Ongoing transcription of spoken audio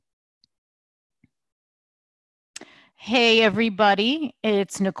Hey, everybody.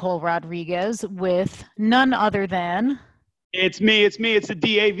 It's Nicole Rodriguez with none other than. It's me. It's the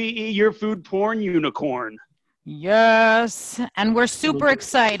DAVE, your food porn unicorn. Yes. And we're super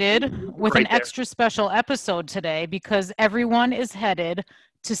excited with an Right there. extra special episode today because everyone is headed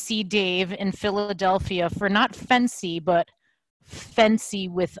to see Dave in Philadelphia for not Fancy, but Fancy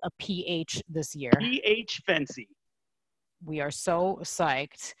with a PH this year. PH Fancy. We are so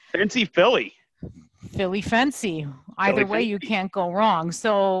psyched. Fancy Philly. Philly Fancy. Either Philly way, you Fancy. can't go wrong.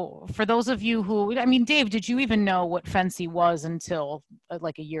 So, for those of you who, I mean, Dave, did you even know what Fancy was until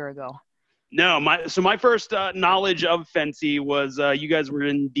like a year ago? No, my first knowledge of Fancy was you guys were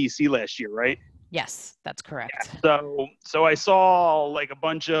in DC last year, right? Yes, that's Yeah. correct. So I saw like a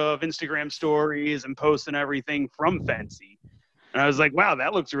bunch of Instagram stories and posts and everything from Fancy, and I was like, wow,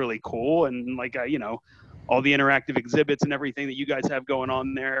 that looks really cool, and like all the interactive exhibits and everything that you guys have going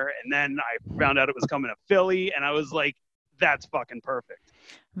on there. And then I found out it was coming to Philly, and I was like, that's fucking perfect.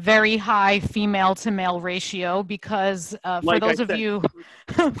 Very high female to male ratio because for Like I those of said, you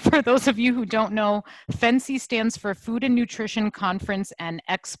for those of you who don't know, FNCE stands for Food and Nutrition Conference and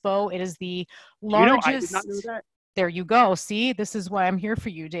Expo. It is the I did not know largest. that. There you go. See, this is why I'm here for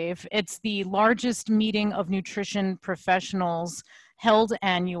you, Dave. It's the largest meeting of nutrition professionals held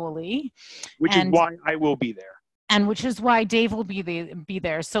annually, Which is and why I will be there. which is why Dave will be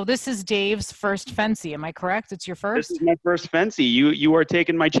there. So this is Dave's first Fancy. Am I correct? It's your This is first? my first Fancy. You are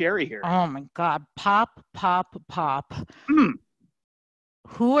taking my cherry here. Oh my God. Pop, pop, pop. Hmm.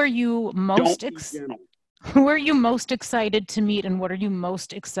 Who are you Don't most be gentle. who are you most excited to meet and what are you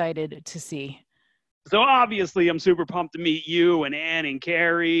most excited to see? So obviously, I'm super pumped to meet you and Ann and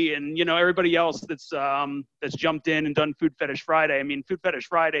Carrie and everybody else that's jumped in and done Food Fetish Friday. I mean, Food Fetish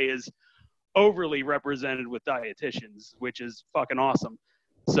Friday is overly represented with dietitians, which is fucking awesome.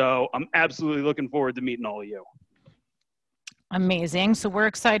 So I'm absolutely looking forward to meeting all of you. Amazing. So we're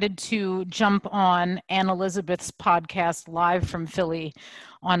excited to jump on Anne Elizabeth's podcast live from Philly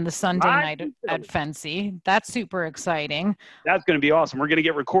on the Sunday Live night from at Philly. Fancy. That's super exciting. That's going to be awesome. We're going to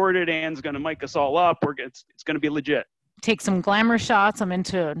get recorded. Ann's going to mic us all up. It's going to be legit. Take some glamour shots. I'm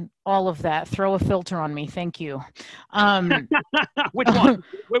into all of that. Throw a filter on me. Thank you. Which one?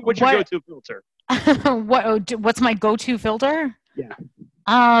 What's your what go-to filter? what's my go-to filter? Yeah.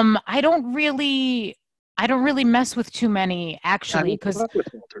 I don't really mess with too many actually because with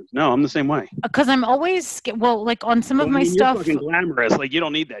filters. No, I'm the same way. I'm always well, like on some of Well, I my mean, you're stuff. fucking glamorous. Like you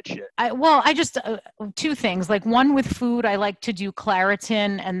don't need that shit. I just two things. Like one with food, I like to do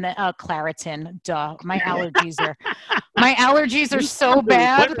Claritin and the Claritin. Duh, my allergies are so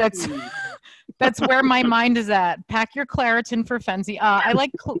bad. That's where my mind is at. Pack your Claritin for Fancy. I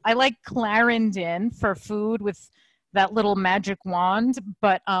like Clarendin for food with that little magic wand,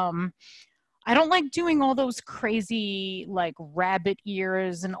 but I don't like doing all those crazy like rabbit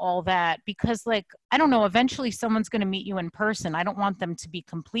ears and all that because like I don't know, eventually someone's going to meet you in person. I don't want them to be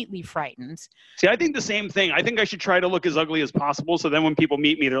completely frightened. See, I think the same thing. I think I should try to look as ugly as possible so then when people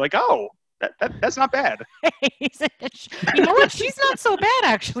meet me, they're like, "Oh, that's not bad." You know what? She's not so bad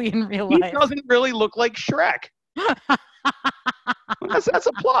actually in real He life. doesn't really look like Shrek. That's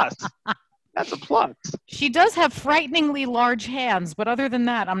a plus. That's a plus. She does have frighteningly large hands, but other than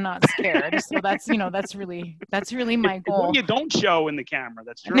that, I'm not scared. So that's really my It's goal. what you don't show in the camera.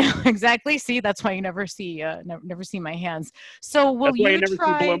 That's true. No, exactly. See, that's why you never see never see my hands. So will That's why you I never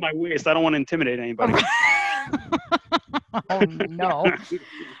try? see below my waist. I don't want to intimidate anybody. Oh no.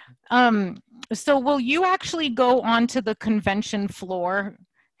 So will you actually go onto the convention floor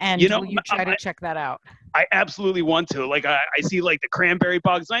and will you try to check that out? I absolutely want to. Like I see like the cranberry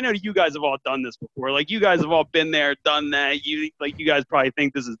bogs. I know you guys have all done this before. Like you guys have all been there, done that. You guys probably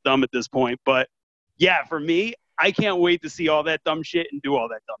think this is dumb at this point, but yeah, for me, I can't wait to see all that dumb shit and do all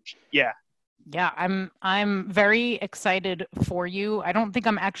that dumb shit. Yeah. Yeah, I'm very excited for you. I don't think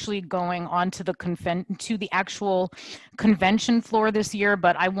I'm actually going on to the actual convention floor this year,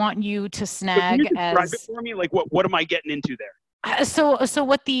 but I want you to snag Can you describe as it for me? Like what am I getting into there? so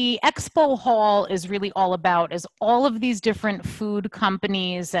what the expo hall is really all about is all of these different food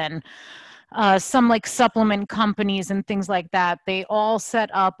companies and some like supplement companies and things like that. They all set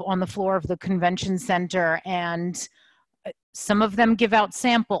up on the floor of the convention center and some of them give out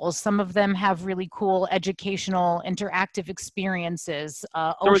samples. Some of them have really cool educational interactive experiences.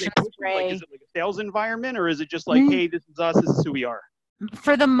 Ocean Spray. Is it like a sales environment or is it just like, hey, this is us, this is who we are?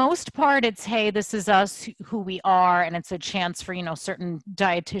 For the most part, it's, hey, this is us, who we are, and it's a chance for, certain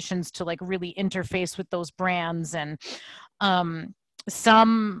dietitians to like really interface with those brands. And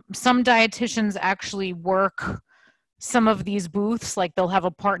some dietitians actually work some of these booths, like they'll have a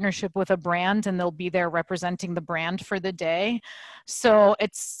partnership with a brand and they'll be there representing the brand for the day. So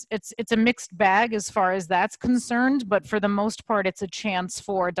it's a mixed bag as far as that's concerned, but for the most part it's a chance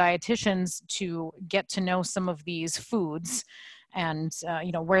for dietitians to get to know some of these foods and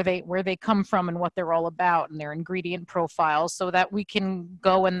where they come from and what they're all about and their ingredient profiles, so that we can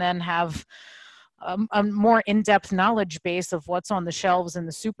go and then have a more in-depth knowledge base of what's on the shelves in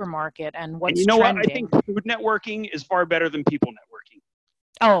the supermarket and what's And you know trending. what? I think food networking is far better than people networking.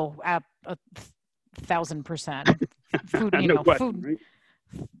 Oh, 1,000%. Food, no question, right?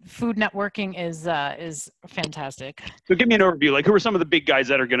 Food networking is fantastic. So give me an overview. Like, who are some of the big guys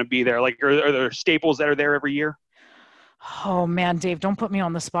that are going to be there? Like, are there staples that are there every year? Oh man, Dave, don't put me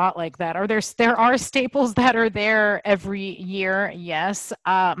on the spot like that. There are staples that are there every year. Yes.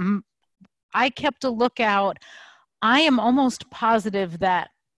 I kept a lookout. I am almost positive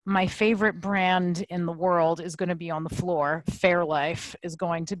that my favorite brand in the world is going to be on the floor. Fairlife is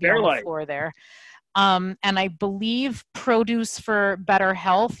going to be on the floor there. And I believe Produce for Better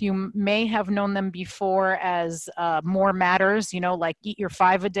Health, you may have known them before as More Matters, like Eat Your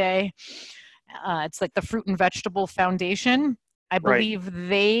 5 a Day. It's like the Fruit and Vegetable Foundation. I believe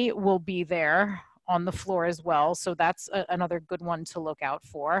they will be there on the floor as well. So that's another good one to look out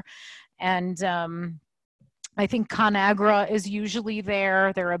for. And I think ConAgra is usually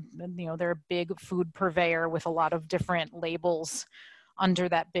there. They're a big food purveyor with a lot of different labels under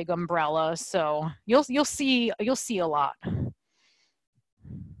that big umbrella. So you'll see a lot.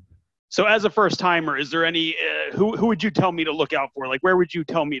 So as a first timer, is there any who would you tell me to look out for? Like, where would you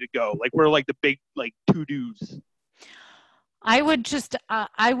tell me to go? Like, where are like the big to-dos? I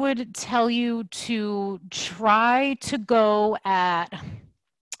would tell you to try to go at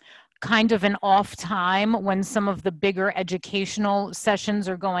kind of an off time when some of the bigger educational sessions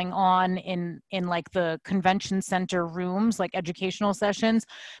are going on in like the convention center rooms, like educational sessions,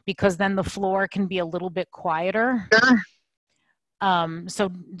 because then the floor can be a little bit quieter.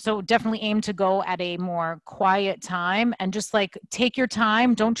 So definitely aim to go at a more quiet time and just like take your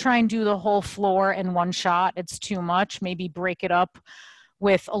time. Don't try and do the whole floor in one shot. It's too much. Maybe break it up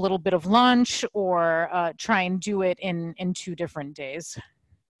with a little bit of lunch, or try and do it in 2 different days.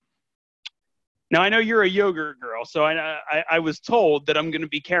 Now, I know you're a yogurt girl, so I was told that I'm going to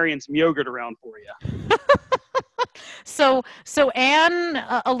be carrying some yogurt around for you. So Anne,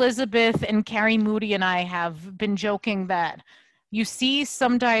 Elizabeth, and Carrie Moody and I have been joking that you see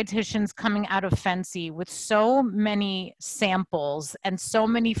some dietitians coming out of Fency with so many samples and so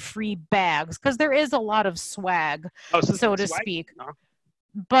many free bags, because there is a lot of swag, so to speak. Huh?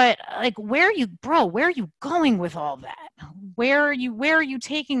 But like, where are you going with all that? Where are you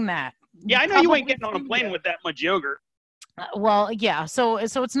taking that? Yeah, I know you ain't getting on a plane with that much yogurt. Well, yeah. So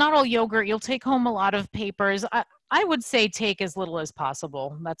it's not all yogurt. You'll take home a lot of papers. I would say take as little as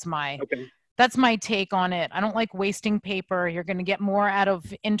possible. That's my take on it. I don't like wasting paper. You're going to get more out of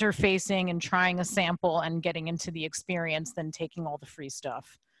interfacing and trying a sample and getting into the experience than taking all the free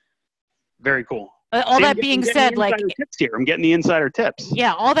stuff. Very cool. All that being said, like tips here, I'm getting the insider tips.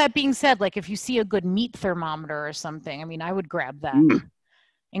 Yeah. All that being said, like if you see a good meat thermometer or something, I mean, I would grab that.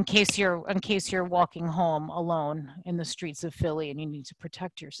 In case you're walking home alone in the streets of Philly and you need to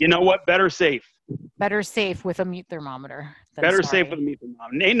protect yourself. You know what? Better safe with a meat thermometer. Safe with a meat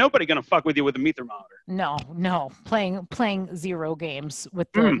thermometer. Ain't nobody gonna fuck with you with a meat thermometer. No. Playing zero games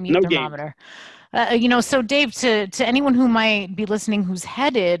with the meat thermometer. So Dave, to anyone who might be listening who's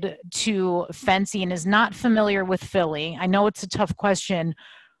headed to Fency and is not familiar with Philly, I know it's a tough question.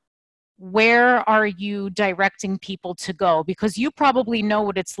 Where are you directing people to go? Because you probably know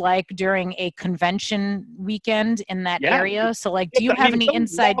what it's like during a convention weekend in that area. So like, do you have any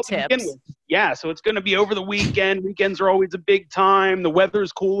inside tips? Yeah, so it's going to be over the weekend. Weekends are always a big time. The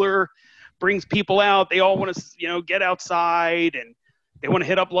weather's cooler, brings people out. They all want to, get outside, and they want to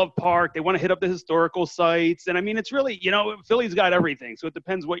hit up Love Park. They want to hit up the historical sites. And I mean, it's really, Philly's got everything. So it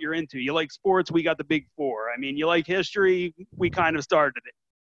depends what you're into. You like sports, we got the big 4. I mean, you like history, we kind of started it.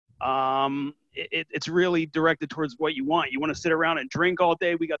 It's really directed towards what you want. You want to sit around and drink all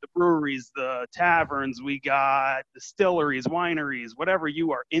day. We got the breweries, the taverns, we got distilleries, wineries, whatever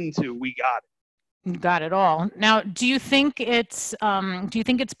you are into, we got it. Got it all. Now, do you think it's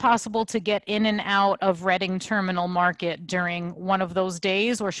possible to get in and out of Reading Terminal Market during one of those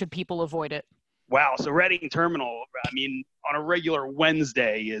days, or should people avoid it? Wow. So Reading Terminal, I mean, on a regular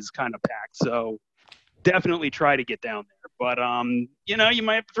Wednesday is kind of packed. So definitely try to get down there, but you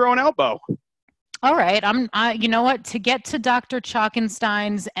might have to throw an elbow. All right, you know what? To get to Dr.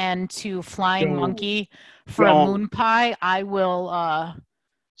 Chalkenstein's and to Flying Monkey for a moon pie, I will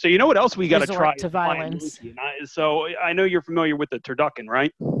So you know what else we got to resort try? to violence. So I know you're familiar with the turducken,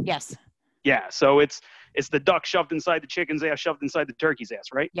 right? Yes. Yeah. So it's the duck shoved inside the chicken's ass, shoved inside the turkey's ass,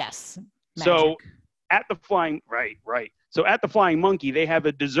 right? Yes. Magic. So at the Flying So at the Flying Monkey, they have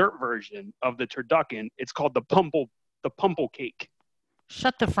a dessert version of the turducken. It's called the pumple cake.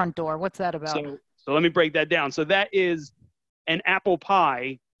 Shut the front door. What's that about? So let me break that down. So that is an apple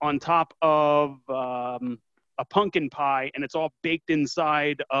pie on top of a pumpkin pie, and it's all baked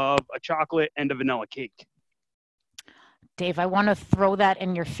inside of a chocolate and a vanilla cake. Dave, I want to throw that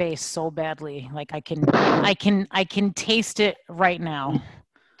in your face so badly. Like I can taste it right now.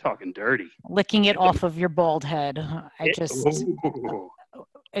 Talking dirty. Licking it off of your bald head.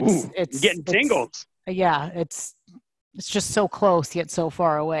 It's getting tingles. Yeah, it's just so close yet so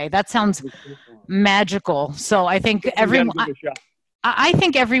far away. That sounds magical. So I think I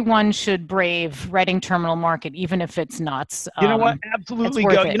think everyone should brave Reading Terminal Market, even if it's nuts. You know what? Absolutely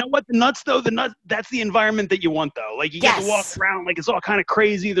go. You know what? The nuts, that's the environment that you want, though. Like, you get to walk around, like, it's all kind of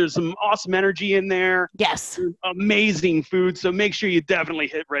crazy. There's some awesome energy in there. Yes. There's amazing food. So make sure you definitely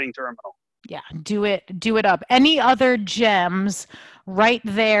hit Reading Terminal. Yeah, do it up. Any other gems right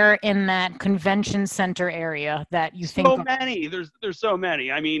there in that convention center area that you think? So many. There's so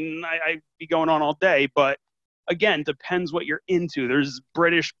many. I mean, I'd be going on all day, but again, depends what you're into. There's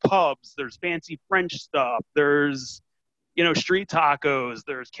British pubs, there's fancy French stuff, there's, street tacos,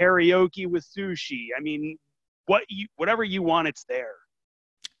 there's karaoke with sushi. I mean, whatever you want, it's there.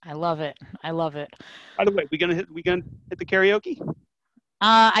 I love it. By the way, we gonna hit the karaoke?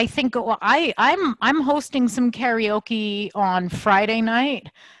 I think I'm hosting some karaoke on Friday night.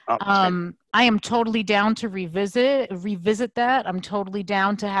 I am totally down to revisit that. I'm totally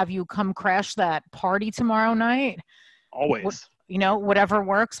down to have you come crash that party tomorrow night. Always. Whatever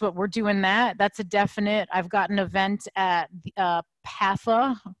works, but we're doing that. That's a definite. I've got an event at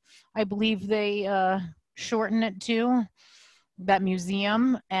PATHA, I believe they shorten it to, that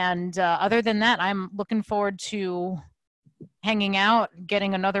museum. And other than that, I'm looking forward to hanging out,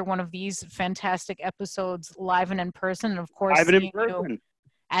 getting another one of these fantastic episodes live and in person, and of course seeing you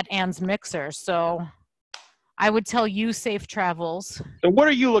at Ann's Mixer. So I would tell you safe travels. So what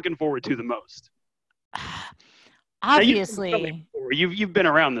are you looking forward to the most? Obviously, you've been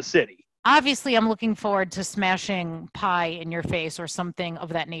around the city. Obviously, I'm looking forward to smashing pie in your face or something of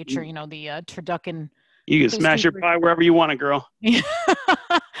that nature. The turducken. You can smash your pie wherever you want it, girl.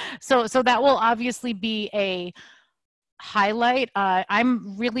 So that will obviously be a highlight.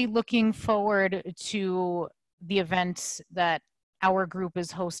 I'm really looking forward to the event that our group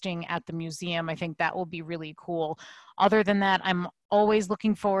is hosting at the museum. I think that will be really cool. Other than that, I'm always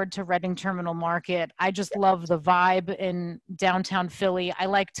looking forward to Reading Terminal Market. I just love the vibe in downtown Philly. I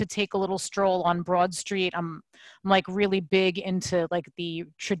like to take a little stroll on Broad Street. I'm like really big into like the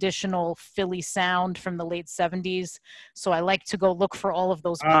traditional Philly sound from the late 70s. So I like to go look for all of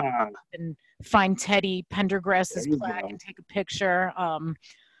those and find Teddy Pendergrass's plaque and take a picture.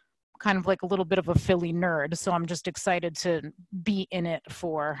 Kind of like a little bit of a Philly nerd. So I'm just excited to be in it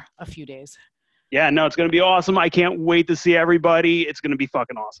for a few days. Yeah, no, it's going to be awesome. I can't wait to see everybody. It's going to be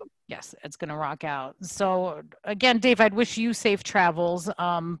fucking awesome. Yes, it's going to rock out. So again, Dave, I'd wish you safe travels.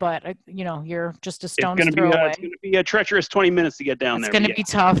 But you're just a stone's throw away. It's going to be a treacherous 20 minutes to get down there. It's going to be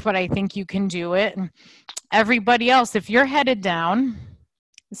tough, but I think you can do it. Everybody else, if you're headed down,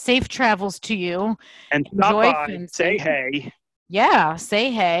 safe travels to you. And enjoy. Say hey. Yeah,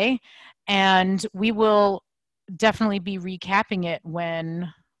 say hey. And we will definitely be recapping it when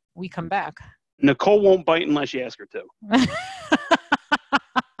we come back. Nicole won't bite unless you ask her to.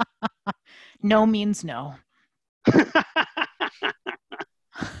 No means no.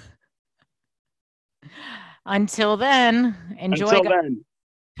 Until then, enjoy. Until then.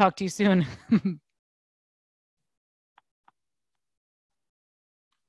 Talk to you soon.